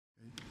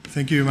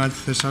Thank you very much,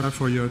 Cesar,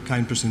 for your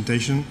kind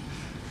presentation.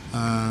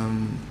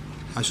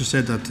 As you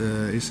said, that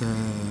it's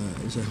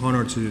an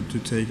honor to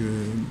take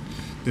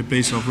the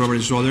place of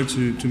Robert Schroeder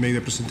to make the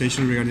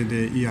presentation regarding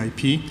the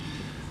EIP.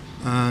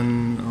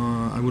 And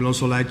I would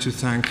also like to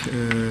thank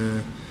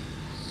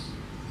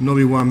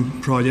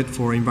Noviwam project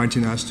for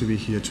inviting us to be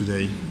here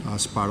today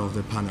as part of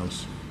the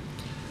panels.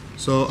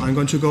 So I'm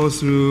going to go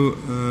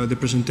through the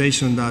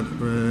presentation that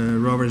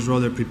Robert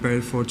Schroeder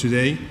prepared for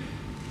today.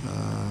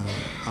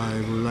 I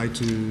would like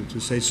to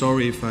say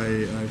sorry if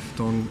I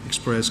don't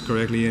express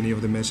correctly any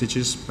of the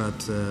messages,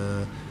 but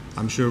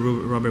I'm sure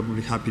Robert will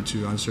be happy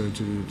to answer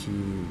to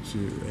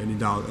any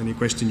doubt, any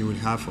question you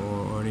will have,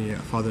 or any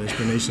further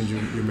explanations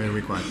you may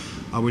require.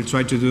 I will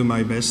try to do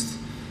my best,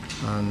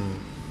 and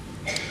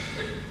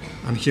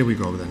here we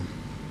go then.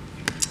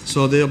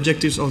 So the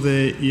objectives of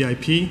the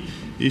EIP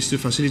is to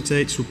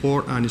facilitate,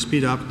 support, and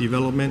speed up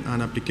development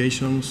and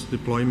applications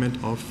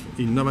deployment of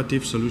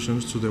innovative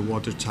solutions to the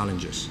water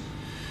challenges,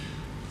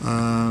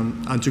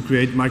 and to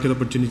create market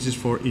opportunities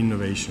for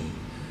innovation.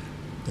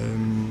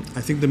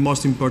 I think the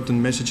most important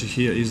message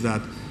here is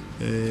that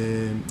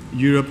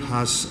Europe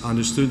has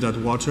understood that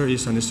water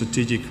is a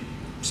strategic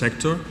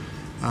sector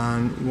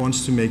and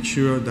wants to make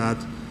sure that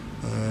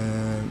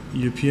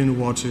European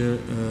water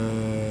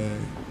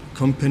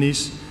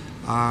companies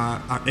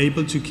are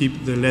able to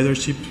keep the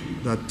leadership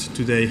that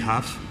today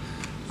have,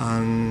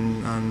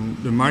 and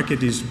the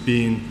market is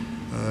being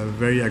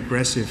very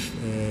aggressive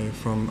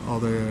from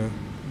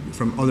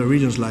other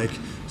regions like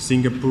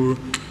Singapore,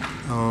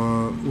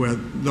 where a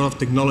lot of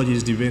technology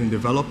is being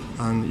developed,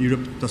 and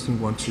Europe doesn't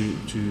want to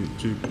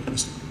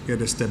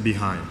get a step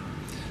behind.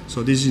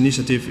 So this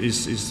initiative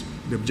is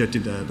the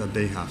objective that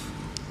they have.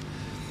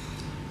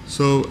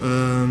 So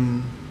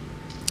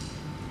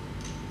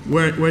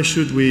where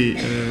should we,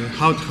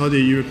 how the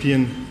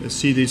European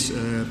see this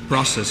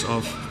process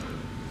of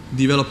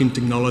developing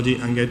technology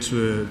and get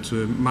to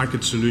a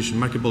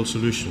marketable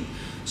solution?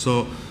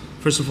 So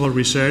first of all,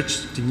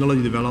 research,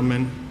 technology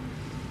development,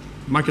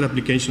 market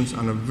applications,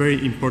 and a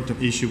very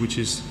important issue, which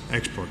is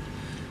export.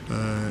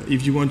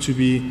 If you want to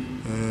be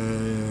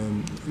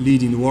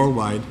leading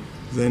worldwide,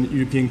 then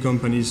European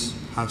companies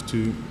have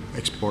to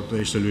export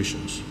their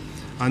solutions.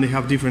 And they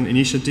have different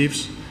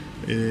initiatives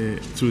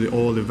through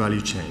all the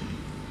value chain.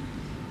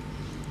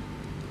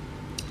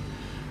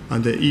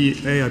 And the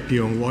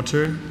EIP on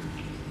water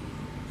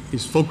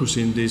is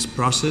focusing this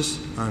process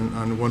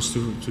and wants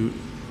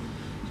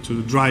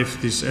to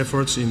drive these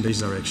efforts in this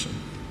direction.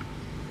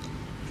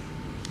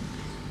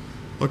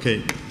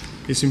 Okay,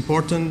 it's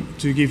important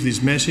to give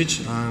this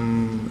message,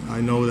 and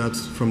I know that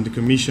from the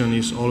Commission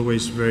is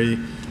always very,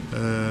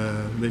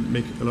 they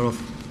make a lot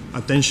of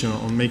attention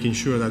on making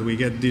sure that we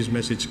get this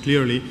message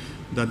clearly,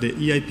 that the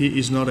EIP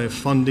is not a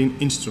funding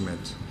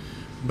instrument,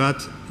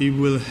 but it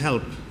will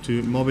help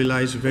to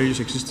mobilize various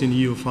existing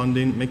EU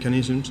funding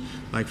mechanisms,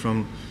 like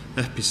from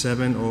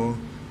FP7 or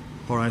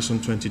Horizon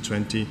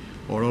 2020,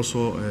 or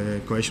also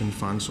cohesion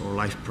funds or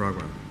LIFE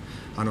program.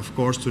 And of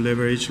course to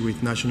leverage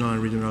with national and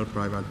regional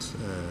private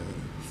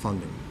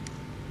funding.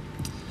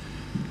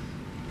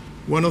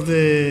 One of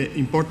the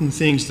important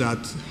things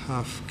that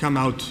have come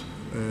out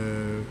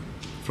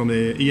from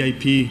the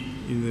EIP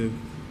in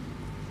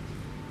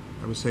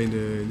I would say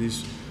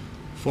these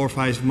 4 or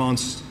 5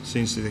 months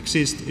since it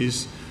exists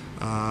is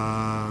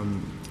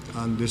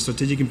and the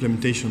strategic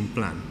implementation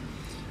plan.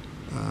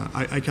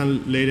 I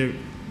can later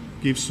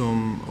give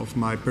some of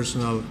my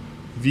personal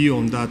view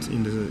on that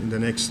in the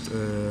next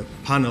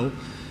panel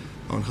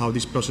on how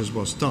this process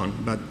was done.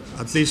 But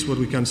at least what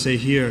we can say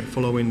here,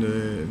 following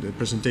the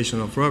presentation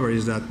of Robert,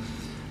 is that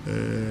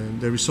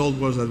the result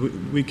was that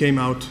we came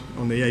out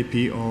on the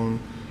EIP on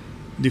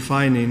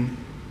defining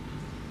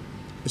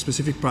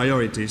specific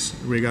priorities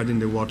regarding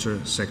the water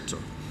sector.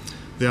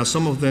 There are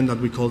some of them that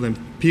we call them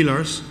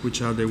pillars,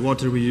 which are the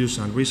water reuse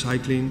and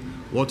recycling,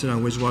 water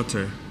and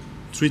wastewater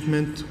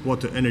treatment,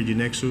 water energy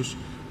nexus,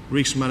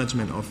 risk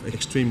management of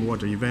extreme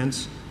water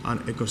events, and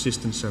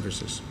ecosystem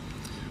services.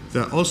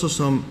 There are also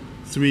some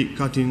 3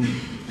 cutting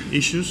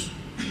issues,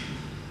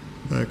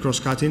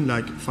 cross-cutting,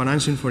 like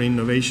financing for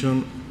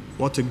innovation,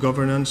 water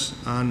governance,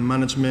 and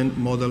management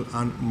model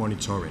and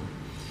monitoring.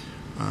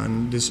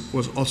 And this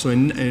was also a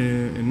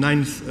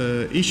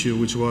 9th issue,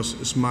 which was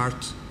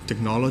smart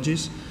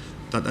technologies,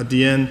 that at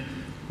the end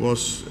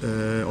was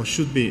or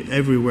should be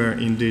everywhere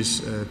in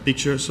this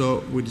picture.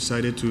 So we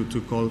decided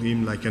to call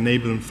him like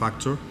enabling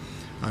factor,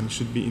 and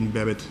should be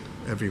embedded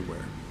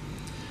everywhere.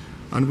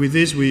 And with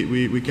this,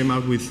 we came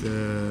out with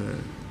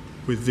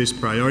these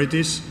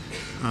priorities,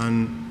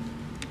 and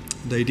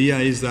the idea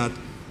is that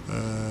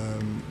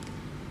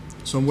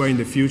somewhere in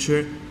the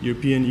future,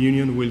 European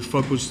Union will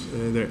focus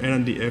their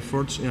R&D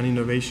efforts and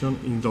innovation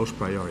in those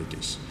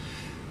priorities.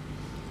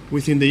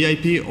 Within the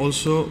EIP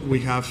also, we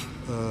have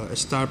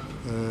start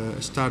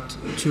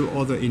 2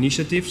 other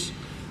initiatives,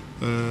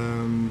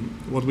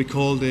 what we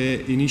call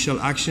the initial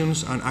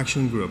actions and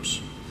action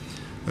groups.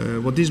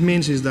 What this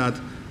means is that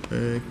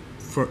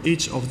for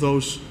each of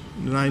those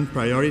 9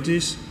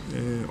 priorities,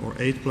 or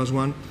 8 plus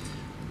 1,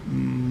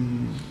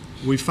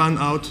 we found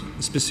out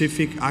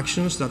specific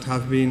actions that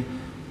have been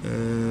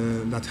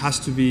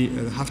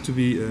have to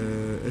be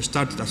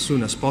started as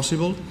soon as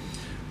possible,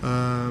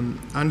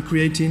 and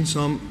creating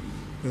some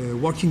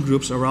working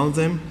groups around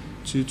them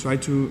to try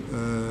to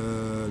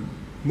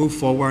move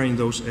forward in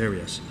those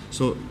areas.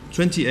 So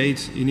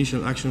 28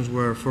 initial actions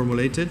were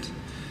formulated,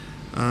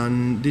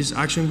 and these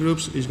action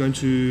groups is going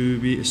to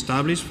be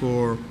established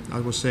for, I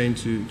was saying,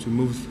 to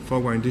move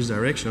forward in this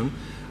direction,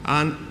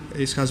 and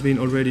it has been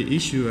already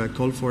issued a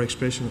call for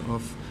expression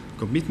of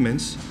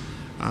commitments,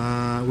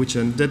 which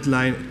a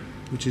deadline,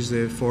 which is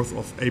the 4th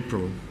of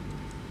April.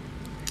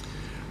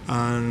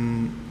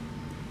 And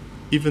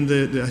even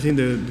I think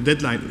the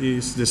deadline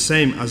is the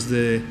same as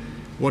the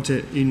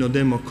Water in no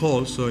demo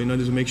call, so in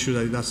order to make sure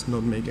that it does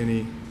not make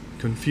any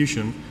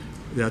confusion,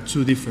 there are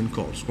two different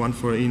calls, one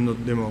for in no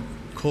demo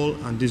call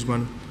and this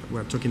one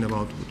we're talking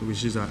about,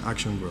 which is the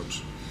action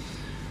groups.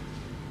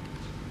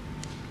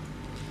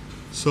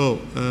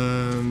 So,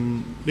 a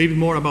little bit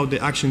more about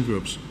the action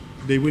groups.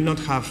 They will not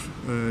have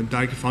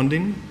direct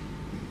funding.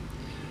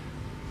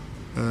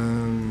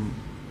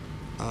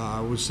 I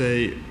would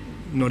say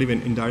not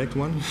even indirect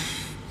one.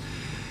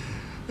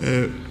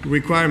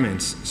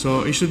 Requirements.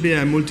 So it should be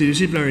a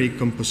multidisciplinary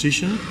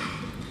composition,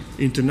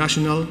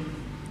 international,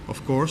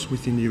 of course,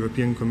 within the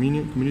European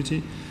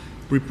community,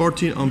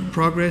 reporting on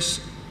progress,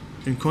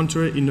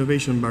 encounter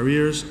innovation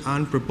barriers,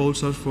 and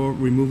proposals for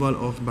removal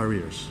of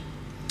barriers.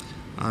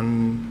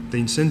 And the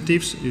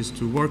incentives is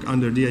to work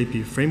under the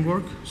EIP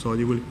framework, so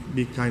it will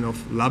be kind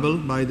of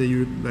labeled by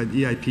the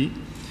EIP.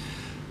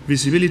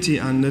 Visibility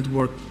and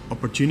network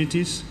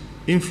opportunities,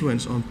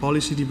 influence on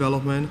policy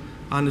development,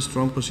 and a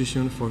strong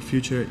position for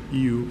future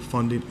EU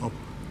funding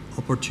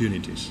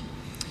opportunities.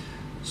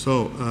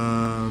 So,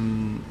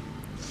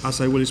 as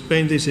I will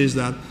explain, this is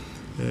that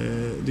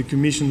the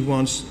Commission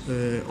wants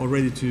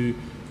already to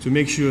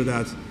make sure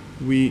that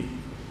we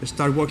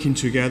start working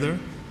together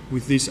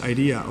with this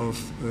idea of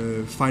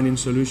finding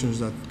solutions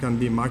that can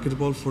be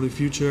marketable for the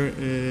future,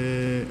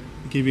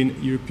 giving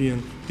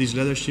European this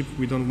leadership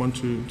we don't want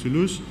to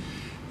lose.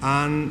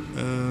 And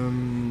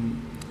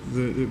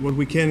what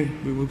we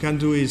can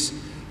do is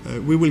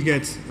we will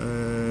get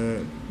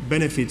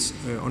benefits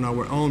on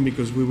our own,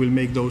 because we will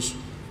make those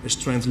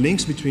strength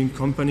links between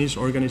companies,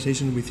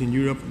 organizations within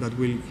Europe that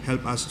will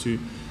help us to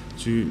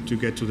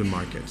get to the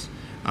market.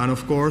 And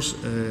of course,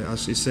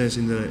 as it says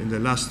in the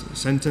last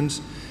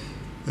sentence,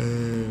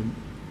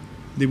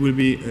 they will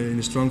be in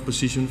a strong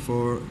position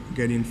for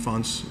getting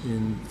funds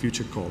in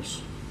future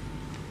calls.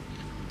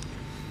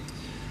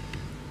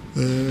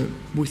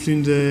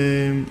 Within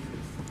the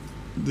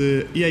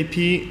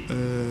EIP,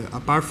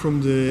 apart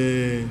from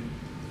the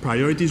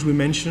priorities we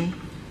mentioned,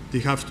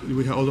 we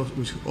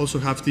also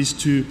have these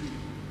two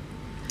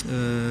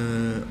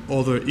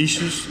other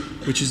issues,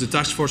 which is the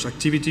task force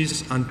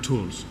activities and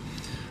tools.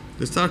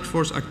 The task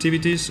force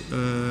activities,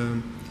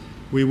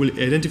 we will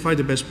identify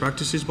the best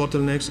practices,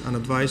 bottlenecks, and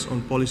advice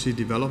on policy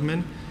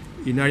development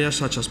in areas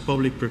such as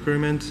public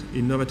procurement,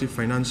 innovative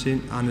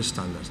financing, and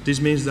standards. This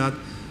means that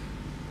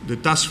the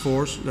task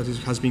force that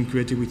has been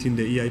created within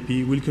the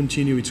EIP will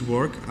continue its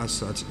work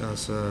as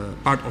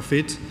part of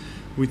it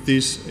with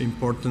these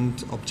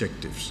important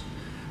objectives.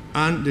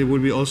 And there will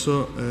be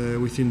also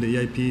within the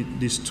EIP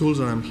these tools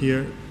that I'm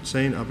here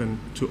saying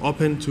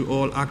open to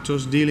all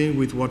actors dealing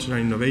with water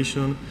and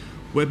innovation,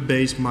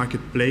 web-based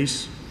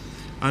marketplace,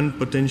 and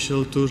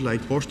potential tools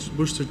like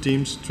booster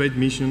teams, trade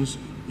missions,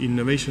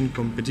 innovation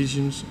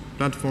competitions,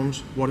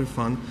 platforms, water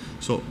fund.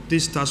 So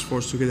this task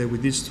force, together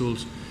with these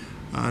tools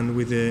and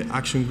with the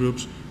action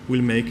groups,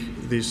 will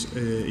make this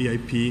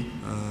EIP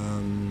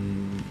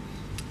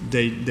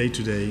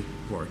day-to-day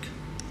work.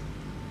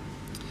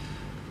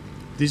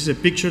 This is a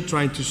picture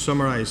trying to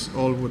summarize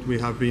all what we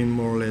have been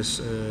more or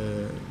less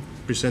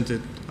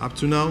presented up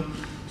to now.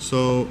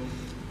 So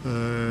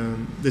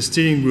the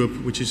steering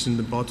group, which is in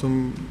the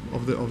bottom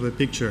of the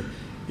picture,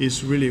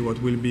 is really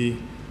what will be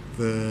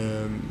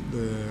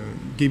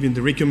giving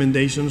the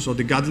recommendations or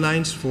the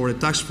guidelines for a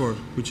task force,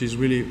 which is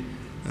really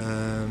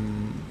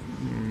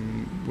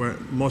where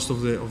most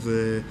of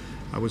the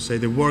I would say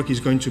the work is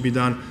going to be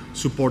done,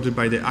 supported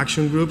by the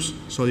action groups.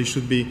 So it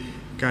should be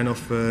kind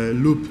of a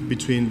loop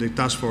between the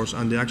task force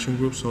and the action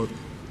group, so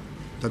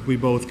that we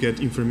both get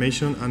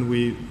information and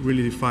we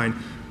really define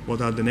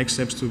what are the next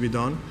steps to be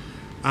done.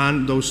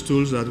 And those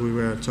tools that we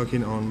were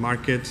talking on,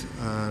 market,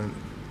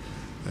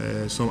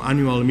 some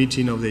annual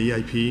meeting of the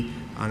EIP,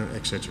 and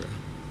etc.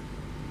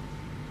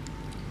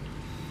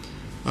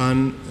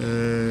 And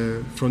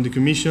from the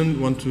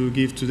Commission, want to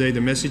give today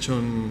the message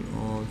on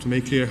to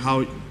make clear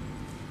how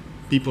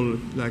people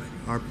like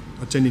are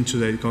attending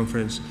today the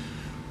conference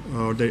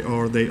or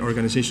the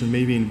organization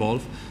may be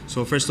involved.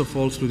 So first of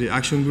all, through the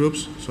action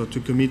groups, so to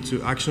commit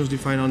to actions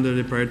defined under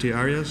the priority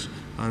areas,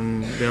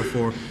 and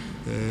therefore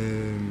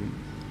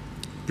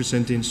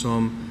presenting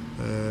some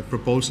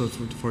proposals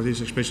for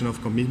this expression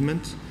of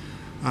commitment.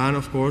 And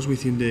of course,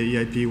 within the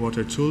EIP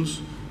water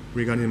tools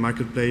regarding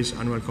marketplace,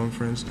 annual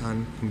conference,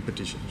 and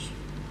competitions.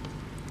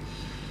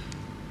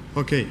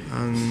 Okay,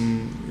 and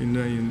in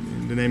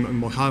the name,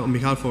 on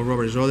behalf of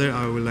Robert Schroeder,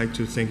 I would like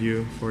to thank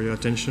you for your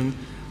attention,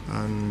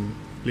 and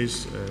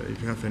please,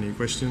 if you have any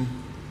question,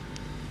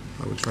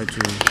 I will try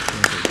to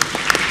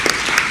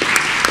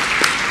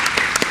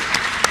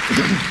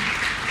answer.